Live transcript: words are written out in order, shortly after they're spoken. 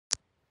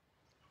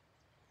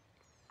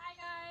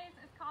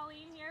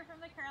from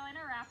the Carolina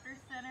Raptor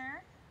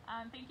Center.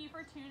 Thank you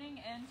for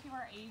tuning in to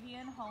our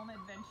avian home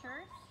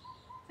adventures.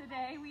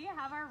 Today we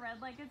have our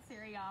red-legged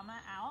Seriama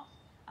out.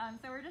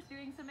 So we're just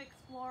doing some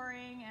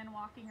exploring and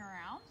walking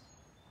around.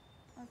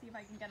 Let's see if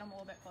I can get them a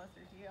little bit closer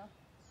to you.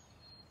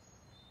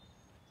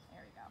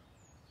 There we go.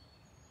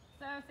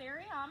 So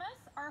Seriamas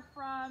are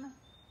from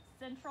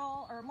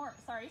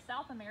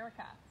South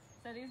America.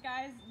 So these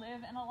guys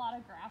live in a lot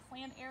of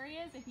grassland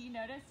areas. If you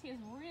notice, he has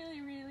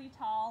really, really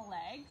tall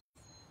legs.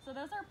 So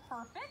those are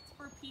perfect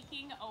for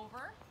peeking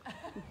over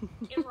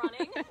and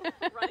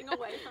running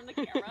away from the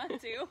camera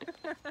too.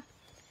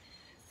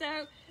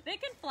 So they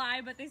can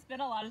fly, but they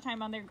spend a lot of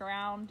time on their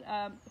ground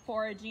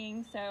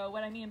foraging. So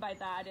what I mean by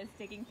that is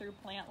digging through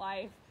plant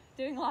life,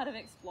 doing a lot of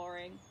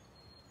exploring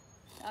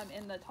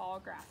in the tall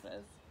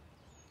grasses.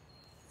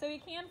 So you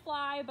can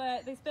fly,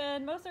 but they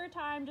spend most of their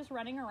time just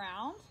running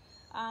around.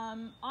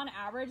 On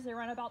average, they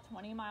run about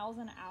 20 miles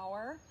an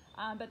hour.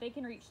 But they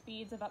can reach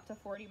speeds of up to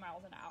 40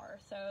 miles an hour.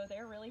 So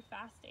they're really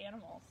fast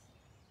animals.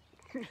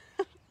 Let's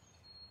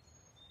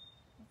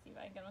see if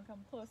I can get him to come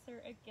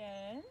closer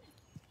again.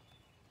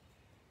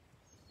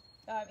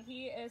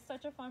 He is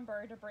such a fun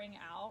bird to bring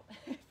out.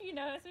 If you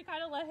notice, we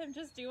kind of let him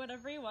just do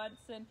whatever he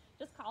wants and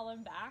just call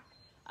him back.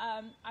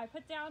 I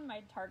put down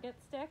my target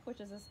stick, which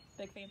is this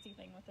big fancy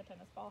thing with the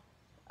tennis ball.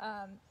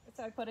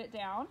 So I put it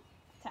down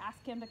to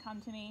ask him to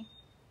come to me.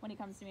 When he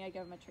comes to me, I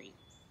give him a treat.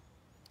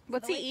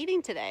 What's he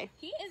eating today?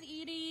 He is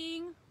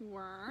eating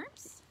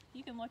worms.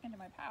 You can look into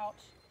my pouch.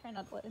 Try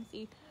not to let him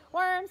see.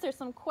 Worms, there's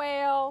some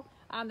quail,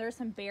 there's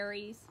some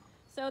berries.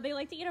 So they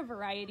like to eat a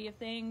variety of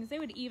things. They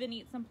would even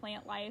eat some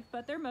plant life,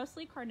 but they're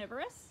mostly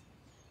carnivorous.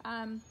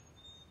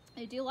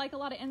 They do like a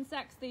lot of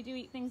insects. They do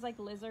eat things like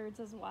lizards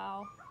as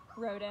well,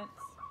 rodents,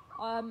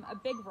 a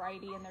big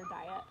variety in their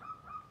diet.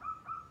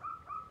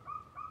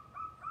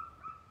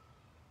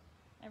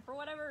 And for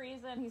whatever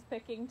reason, he's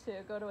picking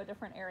to go to a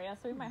different area,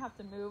 so we might have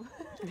to move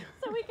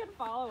so we can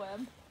follow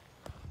him.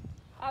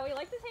 We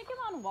like to take him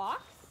on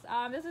walks.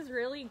 This is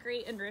really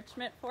great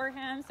enrichment for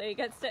him, so he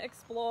gets to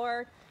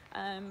explore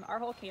our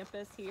whole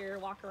campus here,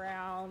 walk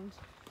around,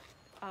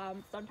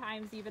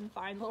 sometimes even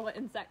find little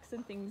insects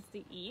and things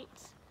to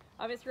eat.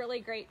 It's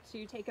really great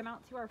to take him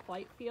out to our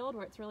flight field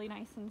where it's really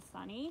nice and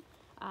sunny.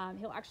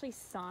 He'll actually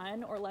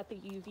sun or let the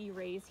UV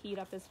rays heat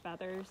up his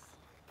feathers,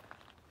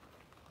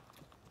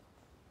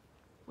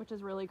 which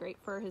is really great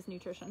for his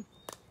nutrition.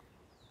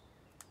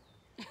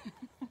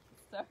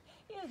 So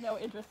he has no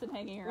interest in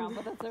hanging around,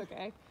 but that's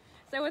okay.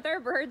 So with our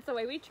birds, the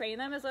way we train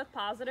them is with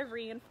positive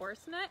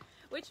reinforcement,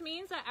 which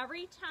means that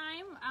every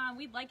time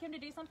we'd like him to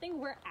do something,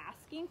 we're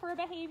asking for a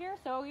behavior.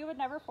 So we would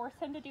never force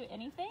him to do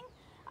anything.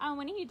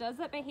 When he does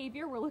that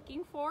behavior we're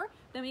looking for,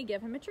 then we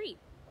give him a treat.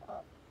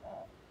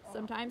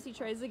 Sometimes he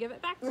tries to give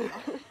it back to you.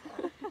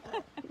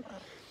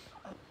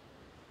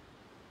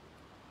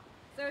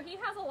 So he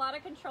has a lot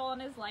of control in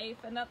his life,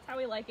 and that's how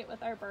we like it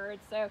with our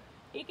birds. So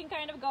he can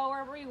kind of go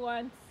wherever he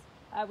wants.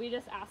 We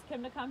just ask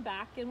him to come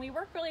back, and we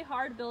work really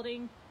hard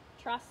building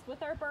trust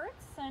with our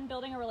birds and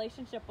building a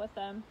relationship with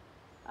them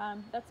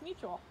that's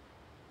mutual.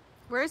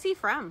 Where is he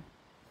from?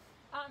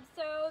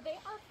 So they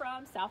are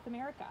from South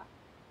America.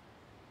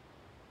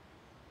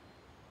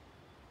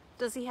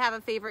 Does he have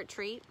a favorite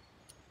treat?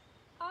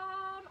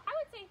 I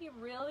would say he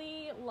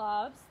really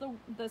loves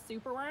the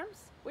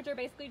superworms, which are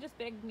basically just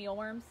big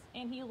mealworms,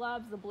 and he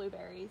loves the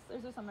blueberries.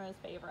 Those are some of his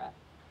favorite.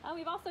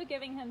 We've also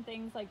given him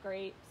things like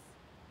grapes,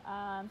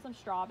 some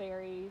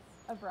strawberries,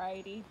 a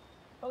variety,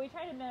 but we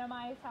try to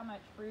minimize how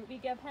much fruit we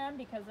give him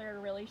because they're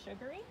really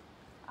sugary.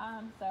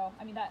 So,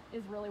 I mean, that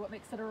is really what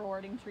makes it a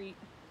rewarding treat.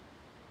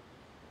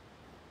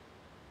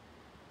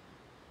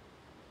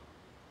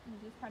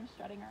 He's just kind of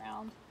strutting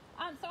around.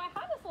 So I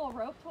have this little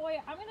rope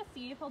toy. I'm going to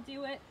see if he'll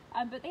do it,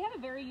 but they have a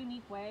very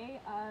unique way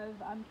of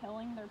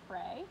killing their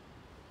prey.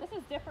 This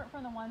is different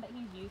from the one that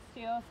he's used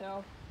to,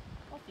 so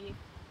we'll see.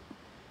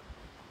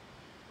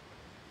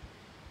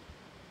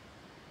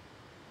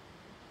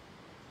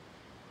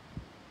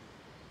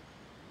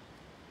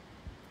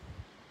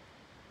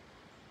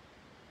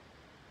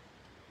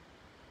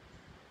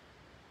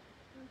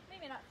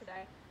 Maybe not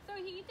today. So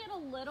he did a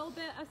little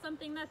bit of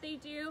something that they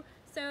do.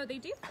 So they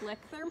do flick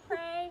their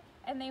prey,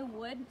 and they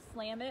would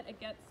slam it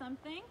against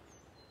something.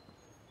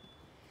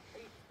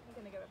 He's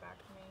gonna give it back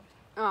to me.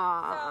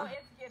 Aww. So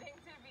it's getting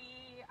to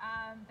be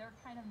their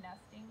kind of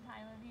nesting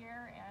time of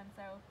year, and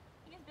so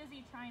he's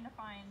busy trying to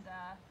find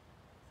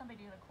somebody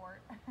to do the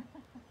court.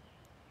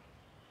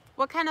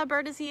 What kind of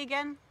bird is he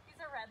again? He's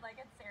a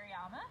red-legged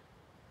Seriama.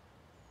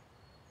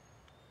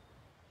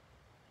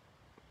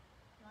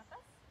 You want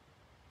this?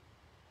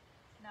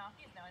 No,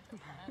 he has no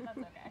interest in it.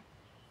 That's okay.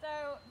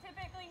 So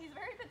typically he's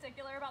very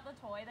particular about the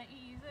toy that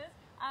he uses,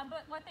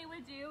 but what they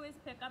would do is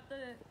pick up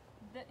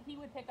he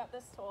would pick up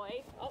this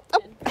toy.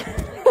 And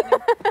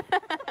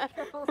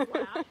triple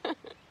slap.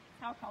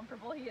 How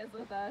comfortable he is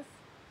with us.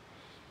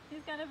 He's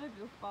kind of a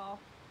goofball.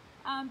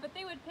 But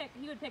he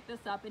would pick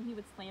this up and he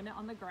would slam it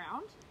on the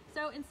ground.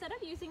 So instead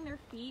of using their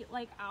feet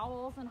like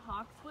owls and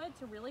hawks would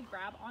to really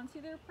grab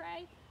onto their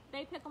prey,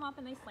 they pick them up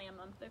and they slam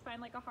them. They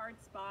find like a hard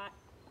spot,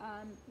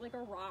 like a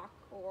rock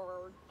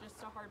or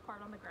just a hard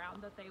part on the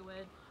ground that they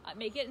would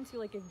make it into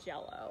like a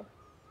jello.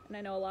 And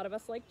I know a lot of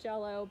us like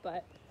jello,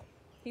 but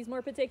he's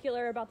more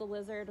particular about the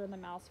lizard or the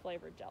mouse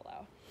flavored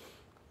jello.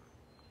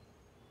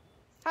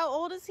 How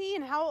old is he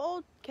and how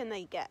old can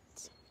they get?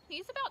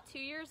 He's about 2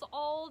 years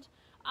old.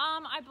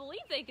 I believe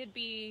they could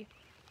be,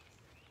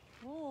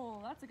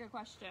 oh, that's a good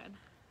question.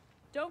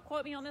 Don't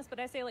quote me on this, but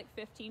I say like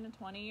 15 to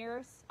 20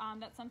 years.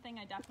 That's something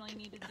I definitely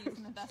need to do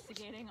some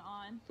investigating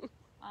on.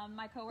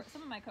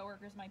 Some of my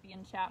coworkers might be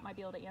in chat, might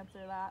be able to answer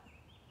that.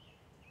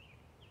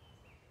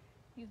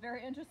 He's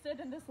very interested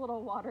in this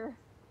little water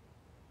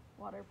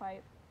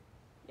pipe.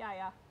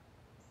 Yeah.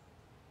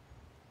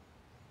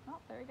 Oh,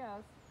 there he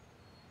goes.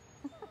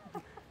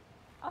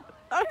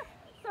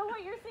 So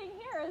what you're seeing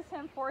here is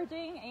him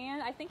foraging,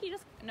 and I think he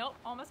just, nope,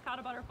 almost caught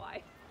a butterfly.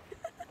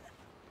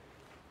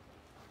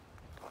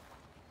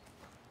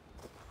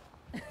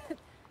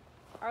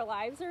 Our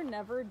lives are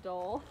never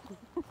dull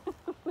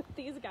with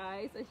these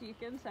guys, as you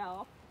can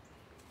tell.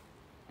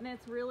 And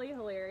it's really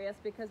hilarious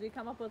because we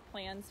come up with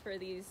plans for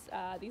these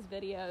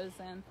videos,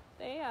 and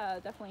they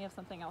definitely have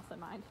something else in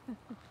mind,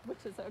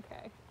 which is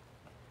okay.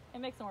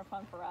 It makes it more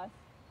fun for us.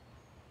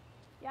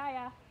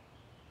 Yeah.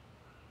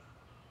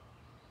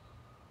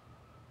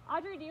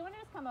 Audrey, do you want to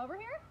just come over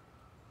here?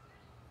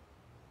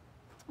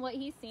 What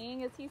he's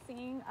seeing is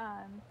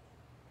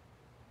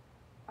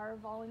our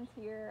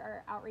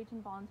outreach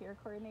and volunteer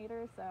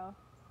coordinator, so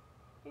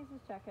he's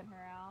just checking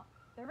her out.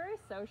 They're very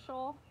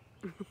social,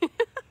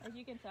 as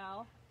you can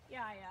tell.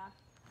 Yeah.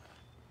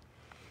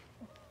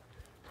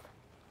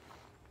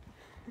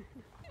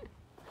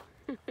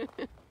 So I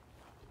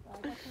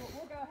guess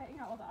we'll go hang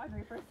out with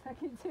Audrey for a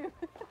second too.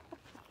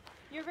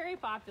 You're very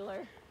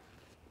popular.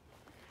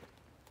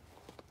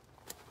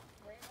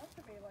 Way enough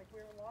to be like we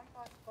were long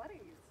lost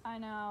buddies. I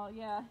know,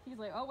 yeah. He's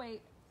like, oh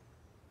wait,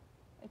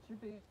 it's your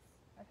boots,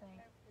 I think.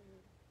 No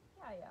food.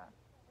 Yeah.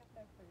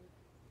 No food.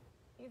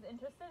 He's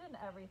interested in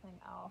everything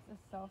else.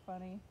 It's so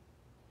funny.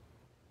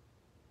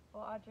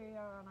 Well, Audrey,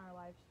 you're on our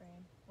live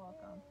stream.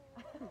 Welcome.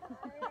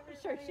 I'm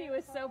sure she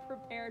was so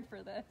prepared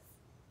for this.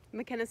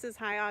 McKenna says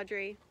hi,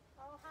 Audrey.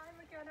 Oh, hi,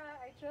 McKenna.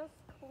 I just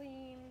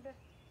cleaned a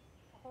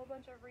whole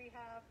bunch of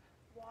rehab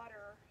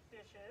water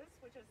dishes,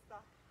 which is the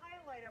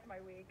highlight of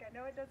my week. I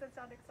know it doesn't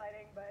sound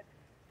exciting, but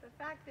the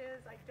fact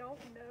is I don't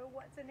know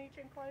what's in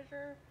each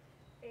enclosure.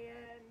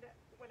 And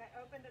when I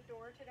opened the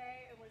door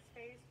today and was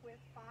faced with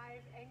 5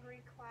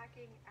 angry,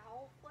 clacking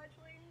owl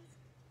fledglings,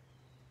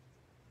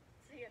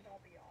 see it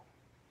all be all.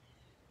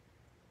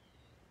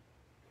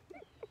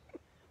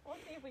 We'll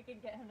see if we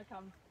can get him to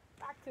come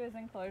back to his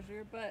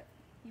enclosure, but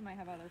he might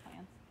have other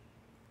plans.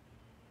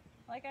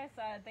 Like I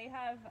said, they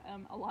have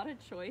a lot of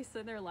choice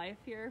in their life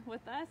here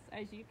with us,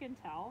 as you can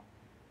tell.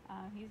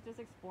 He's just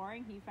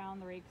exploring. He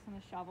found the rakes and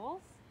the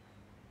shovels,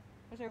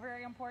 which are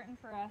very important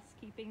for us,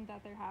 keeping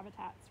that their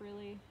habitat's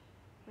really,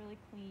 really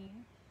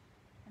clean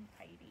and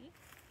tidy.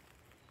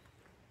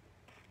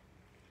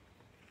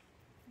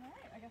 All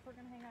right, I guess we're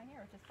gonna hang out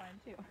here, which is fine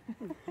too.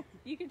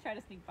 You can try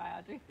to sneak by,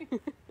 Audrey.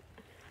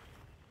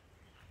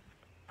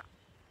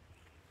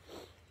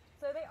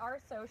 So they are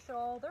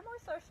social. They're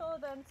more social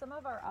than some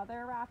of our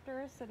other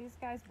raptors. So these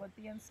guys would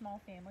be in small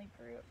family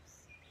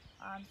groups.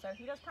 So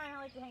he does kind of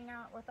like to hang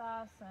out with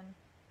us and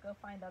go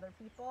find other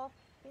people.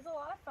 He's a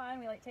lot of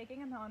fun. We like taking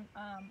him on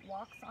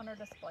walks on our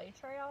display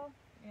trail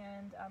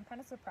and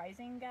kind of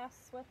surprising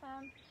guests with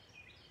him.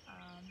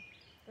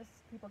 Just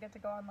people get to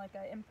go on like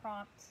an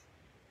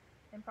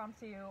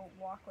impromptu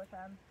walk with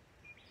him.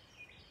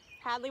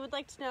 Hadley would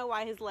like to know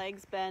why his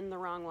legs bend the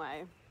wrong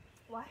way.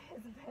 Why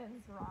his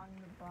bend the wrong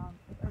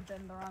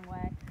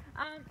way.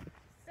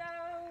 So a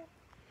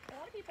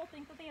lot of people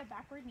think that they have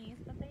backward knees,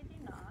 but they do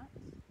not.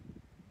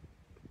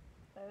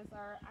 Those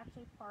are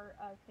actually part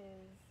of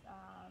his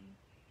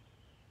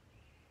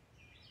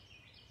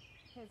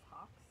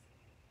hocks,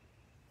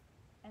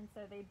 and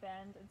so they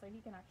bend, and so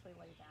he can actually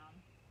lay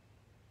down.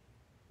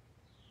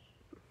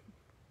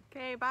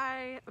 Okay,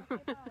 bye.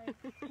 Okay, bye.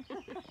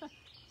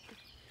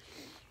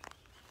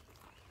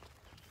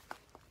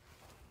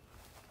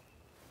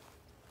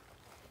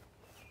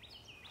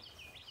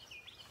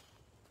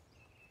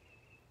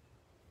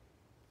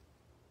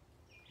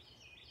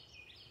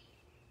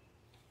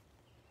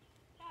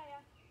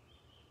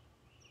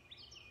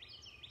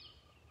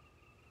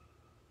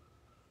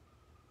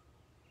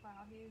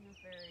 Wow, he was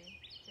just very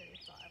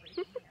curious about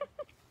everything here.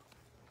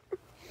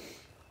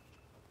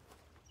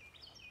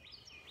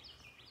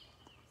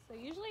 So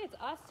usually it's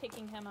us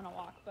taking him on a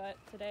walk, but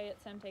today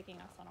it's him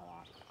taking us on a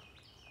walk.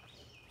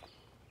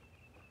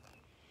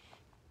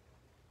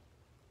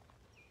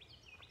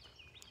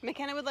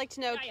 McKenna would like to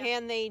know, Yeah.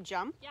 can they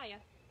jump? Yeah.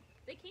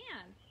 They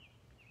can.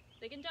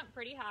 They can jump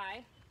pretty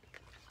high.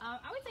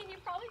 I would say he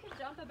probably could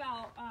jump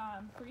about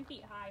 3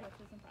 feet high, which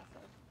is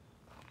impressive.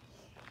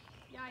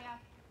 Yeah.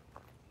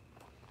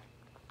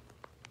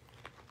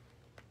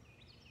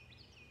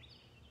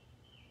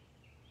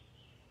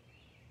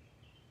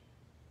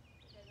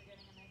 You guys are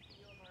getting a nice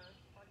view of our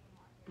parking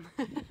lot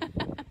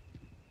here.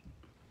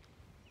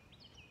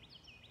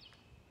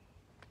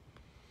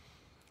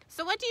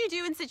 do you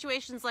do in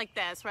situations like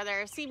this where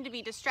they seem to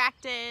be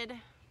distracted? Kind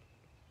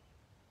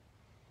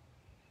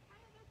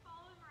of just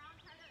follow him around,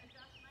 try to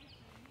adjust my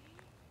feeding.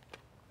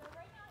 So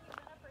right now he's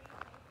in a pretty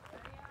safe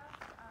area.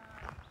 I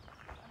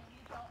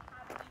mean, we don't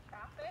have any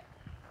traffic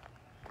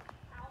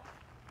out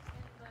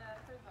in the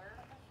preserve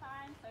at this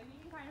time, so he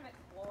can kind of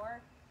explore.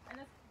 And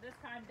this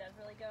time does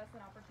really give us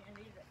an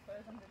opportunity to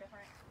expose him to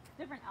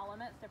different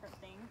elements, different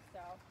things.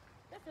 So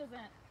this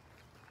isn't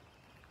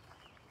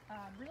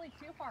really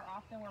too far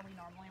off than where we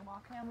normally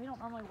walk him. We don't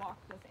normally walk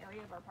this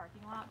area of our parking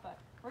lot, but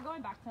we're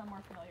going back to a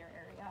more familiar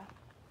area.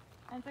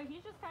 And so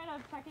he's just kind of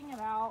checking it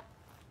out.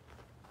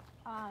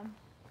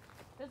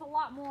 There's a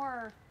lot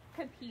more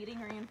competing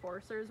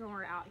reinforcers when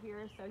we're out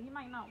here, so he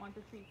might not want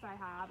the treats I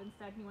have.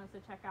 Instead, he wants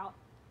to check out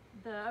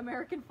the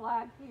American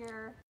flag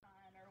here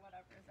or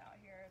whatever is out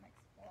here and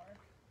explore,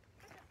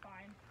 which is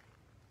fine.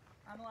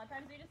 A lot of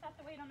times we just have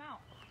to wait them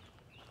out.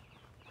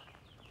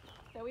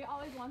 So we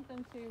always want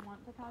them to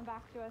want to come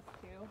back to us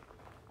too.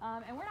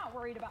 And we're not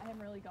worried about him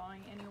really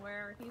going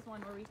anywhere. He's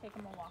one where we take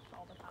him on walks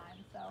all the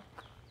time. So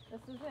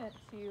this isn't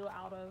too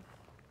out of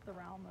the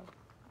realm of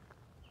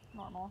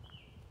normal.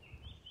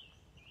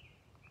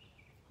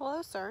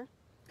 Hello, sir.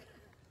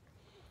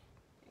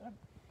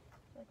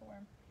 Like a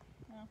worm.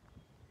 No.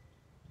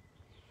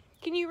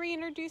 Can you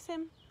reintroduce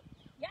him?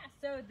 Yeah,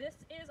 so this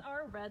is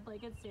our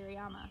red-legged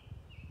Seriama.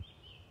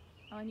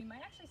 Oh, and you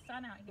might actually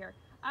sun out here.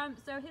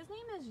 So his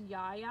name is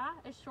Yaya.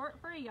 It's short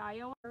for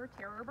Yaya or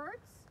terror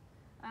birds.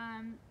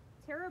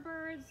 Terror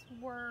birds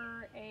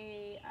were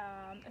a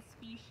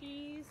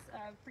species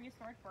of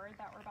prehistoric bird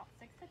that were about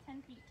 6 to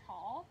 10 feet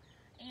tall,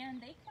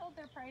 and they killed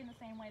their prey in the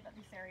same way that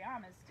the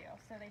Seriamas do.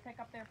 So they pick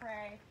up their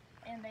prey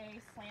and they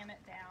slam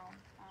it down.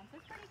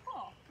 So it's pretty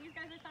cool. These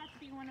guys are thought to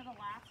be one of the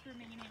last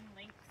remaining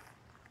links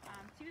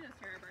to those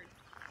terror birds.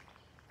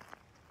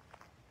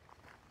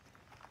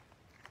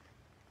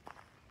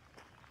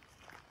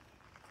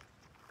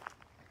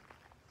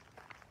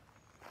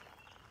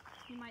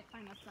 You might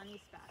find a sunny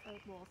spot, a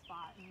little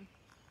spot, and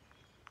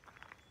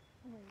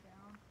lay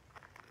down.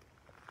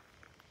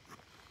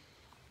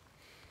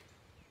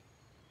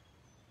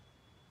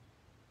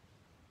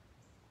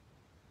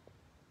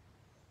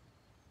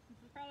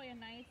 This is probably a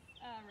nice,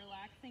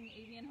 relaxing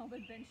avian home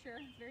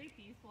adventure. It's very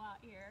peaceful out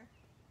here.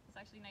 It's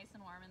actually nice and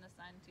warm in the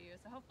sun too.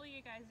 So hopefully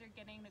you guys are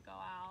getting to go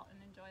out and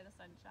enjoy the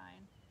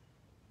sunshine.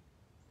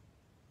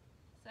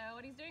 So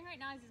what he's doing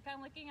right now is he's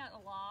kind of looking at a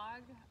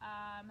log.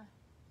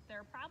 There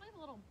are probably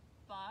little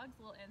bugs,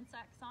 little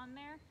insects on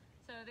there.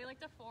 So they like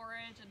to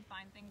forage and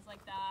find things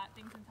like that,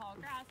 things in tall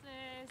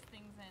grasses,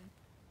 things in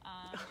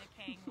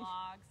decaying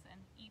logs, and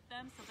eat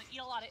them. So they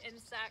eat a lot of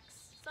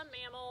insects, some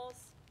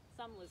mammals,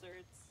 some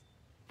lizards,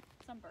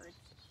 some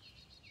birds,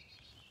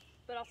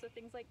 but also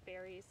things like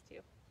berries too.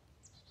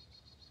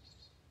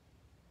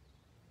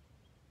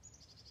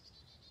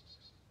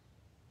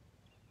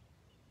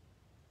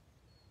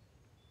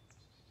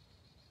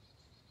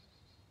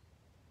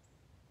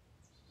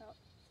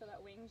 So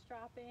that wing's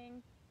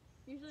dropping.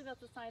 Usually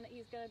that's a sign that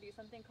he's going to do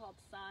something called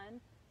sun.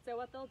 So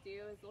what they'll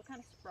do is they'll kind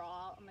of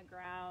sprawl on the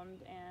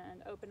ground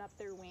and open up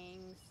their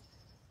wings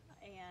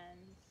and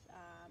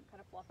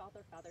kind of fluff out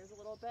their feathers a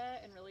little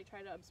bit and really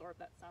try to absorb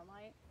that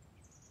sunlight.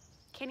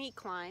 Can he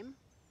climb?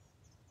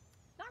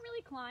 Not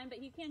really climb, but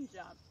he can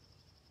jump.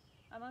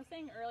 I was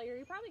saying earlier,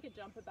 he probably could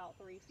jump about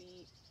 3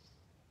 feet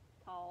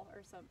tall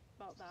or something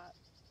about that.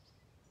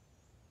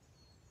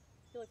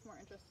 He looks more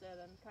interested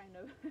in kind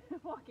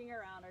of walking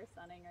around or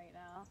sunning right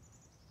now.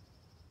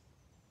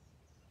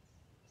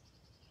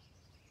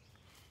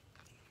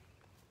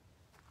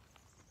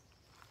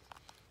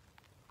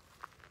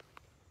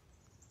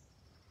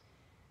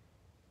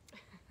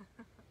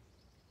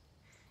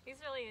 He's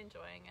really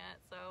enjoying it,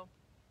 so.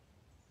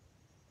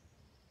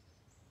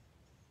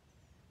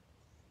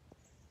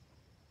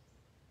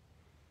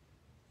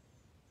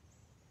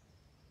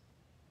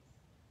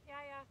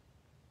 Yeah.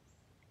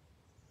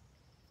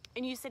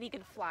 And you said he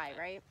could fly,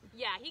 right?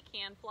 Yeah, he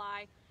can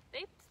fly.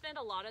 They spend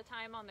a lot of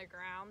time on the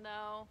ground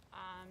though,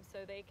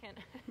 so they can,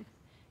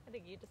 I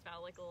think you just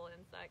found like a little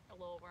insect, a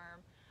little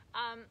worm.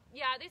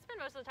 Yeah, they spend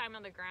most of the time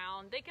on the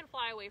ground. They can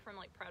fly away from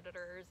like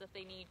predators if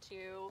they need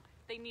to.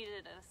 If they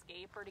needed an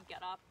escape or to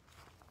get up.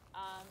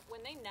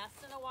 When they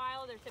nest in a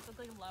while, they're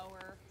typically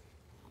lower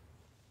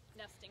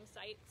nesting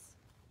sites.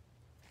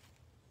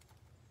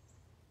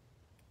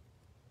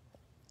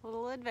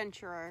 Little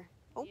adventurer.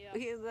 Oh,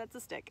 Yep. That's a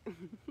stick.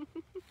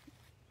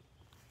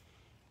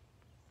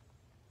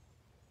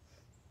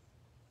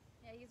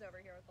 Yeah, he's over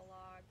here with the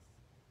logs.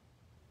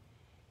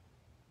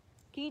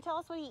 Can you tell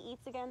us what he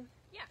eats again?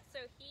 Yeah, so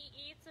he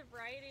eats a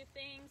variety of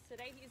things.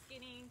 Today he's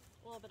getting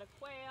a little bit of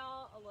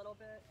quail, a little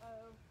bit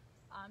of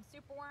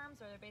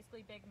superworms, or they're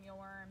basically big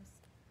mealworms,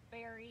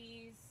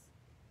 berries.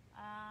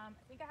 I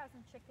think I have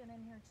some chicken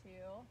in here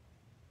too.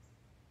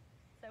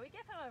 So we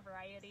give him a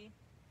variety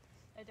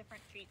of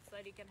different treats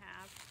that he can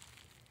have.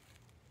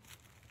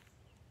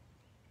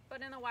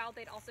 But in the wild,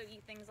 they'd also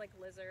eat things like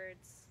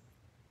lizards,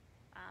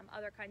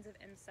 other kinds of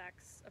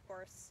insects, of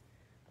course,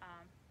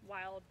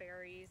 wild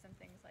berries and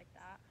things like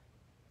that.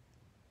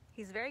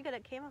 He's very good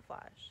at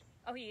camouflage.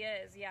 Oh, he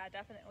is. Yeah,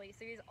 definitely.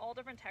 So he's all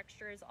different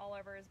textures all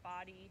over his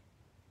body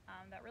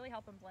that really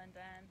help him blend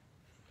in.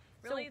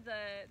 Really,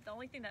 the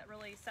only thing that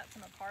really sets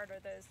him apart are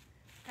those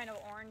kind of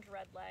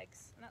orange-red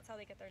legs, and that's how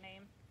they get their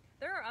name.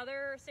 There are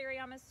other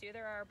Seriamas too.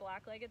 There are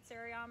black-legged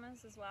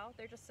Seriamas as well.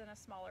 They're just in a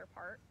smaller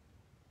part.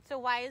 So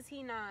why is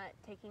he not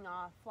taking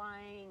off,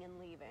 flying, and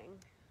leaving?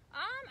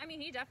 I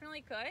mean, he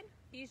definitely could.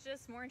 He's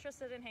just more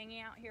interested in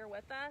hanging out here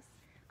with us.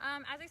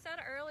 As I said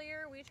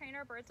earlier, we train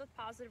our birds with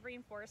positive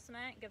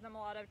reinforcement, give them a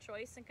lot of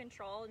choice and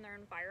control in their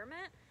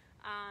environment,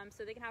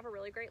 so they can have a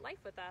really great life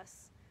with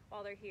us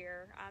while they're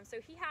here. So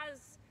he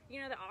has,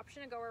 you know, the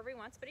option to go wherever he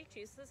wants, but he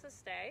chooses to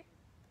stay.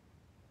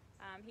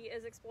 He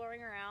is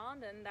exploring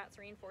around, and that's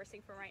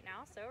reinforcing for right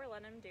now, so we're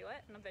letting him do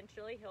it, and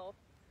eventually he'll,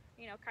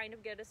 you know, kind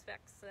of get his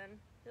fix, and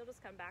he'll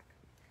just come back.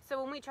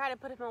 So when we try to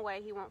put him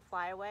away, he won't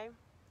fly away?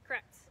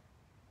 Correct.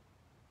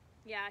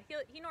 Yeah,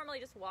 he normally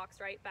just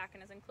walks right back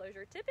in his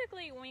enclosure.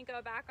 Typically, when we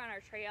go back on our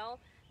trail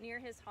near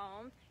his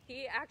home,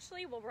 he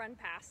actually will run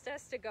past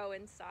us to go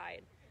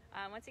inside.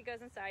 Once he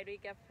goes inside, we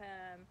give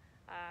him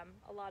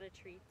a lot of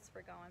treats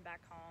for going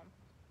back home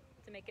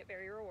to make it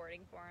very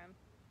rewarding for him.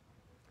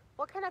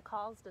 What kind of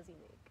calls does he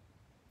make?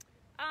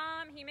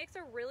 He makes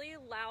a really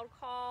loud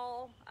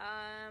call.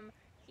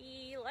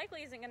 He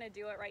likely isn't going to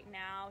do it right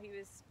now. He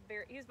was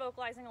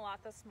vocalizing a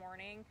lot this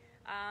morning,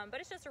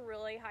 but it's just a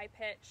really high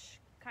pitch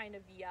kind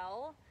of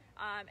yell,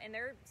 and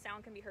their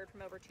sound can be heard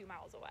from over 2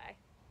 miles away.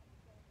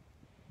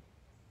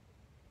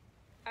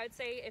 I would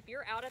say if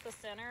you're out at the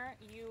center,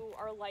 you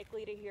are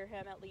likely to hear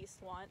him at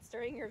least once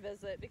during your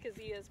visit because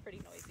he is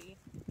pretty noisy.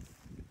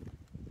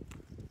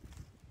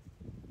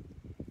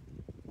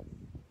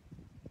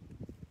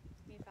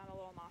 He found a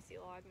little mossy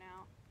log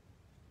now.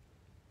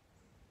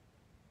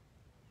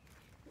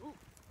 Ooh.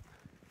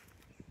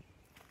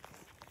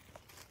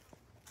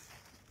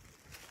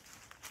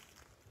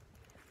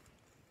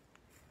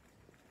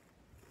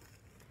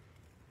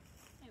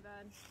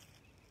 Bud.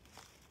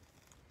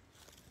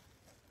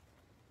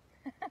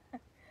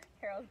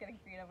 Carol's getting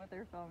creative with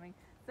their filming.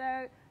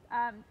 So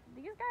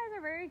these guys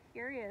are very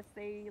curious.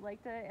 They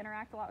like to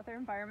interact a lot with their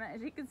environment.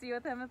 As you can see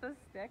with him with the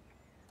stick,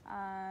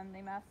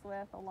 they mess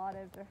with a lot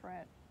of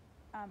different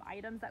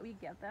items that we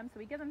give them. So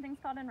we give them things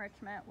called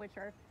enrichment, which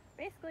are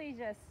basically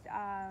just,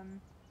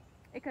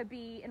 it could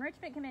be,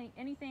 enrichment can be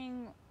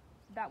anything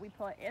that we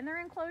put in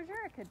their enclosure.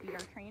 It could be our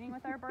training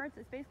with our birds.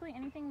 It's basically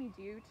anything we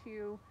do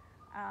to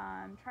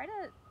try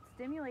to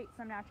stimulate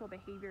some natural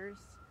behaviors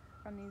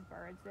from these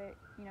birds that,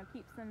 you know,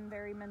 keeps them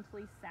very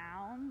mentally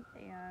sound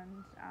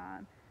and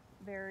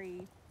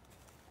very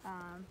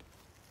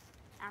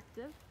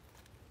active.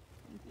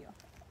 Thank you.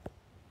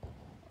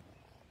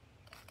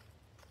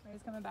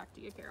 He's coming back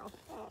to you, Carol.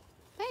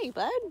 Hey,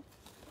 bud.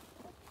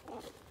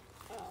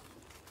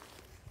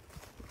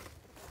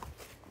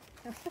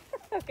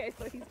 Okay,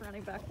 so he's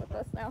running back with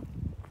us now.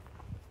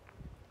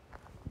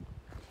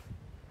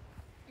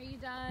 Are you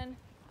done?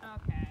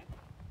 Okay.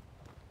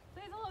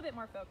 So he's a little bit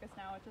more focused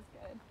now, which is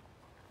good.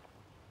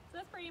 So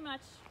that's pretty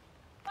much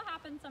what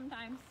happens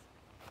sometimes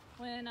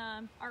when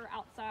our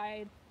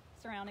outside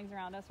surroundings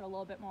around us are a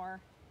little bit more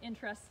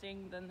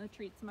interesting than the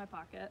treats in my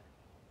pocket,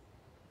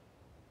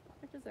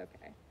 which is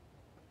okay.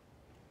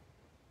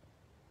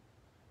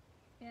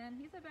 And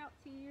he's about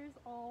 2 years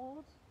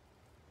old.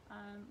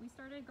 We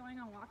started going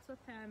on walks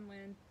with him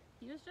when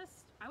he was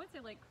just, I would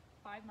say like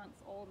 5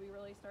 months old. We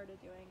really started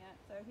doing it.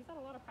 So he's had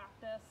a lot of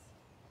practice.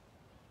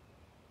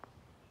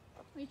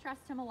 We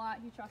trust him a lot.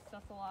 He trusts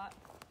us a lot.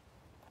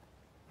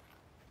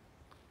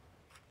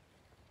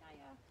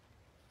 Yeah.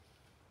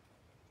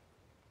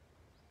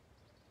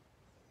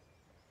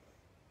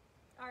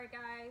 All right,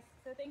 guys.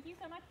 So thank you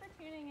so much for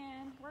tuning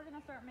in. We're going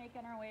to start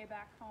making our way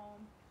back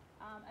home.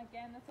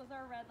 Again, this was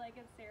our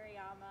red-legged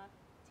Seriama.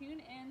 Tune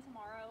in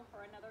tomorrow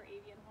for another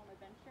avian home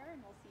adventure,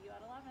 and we'll see you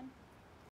at 11.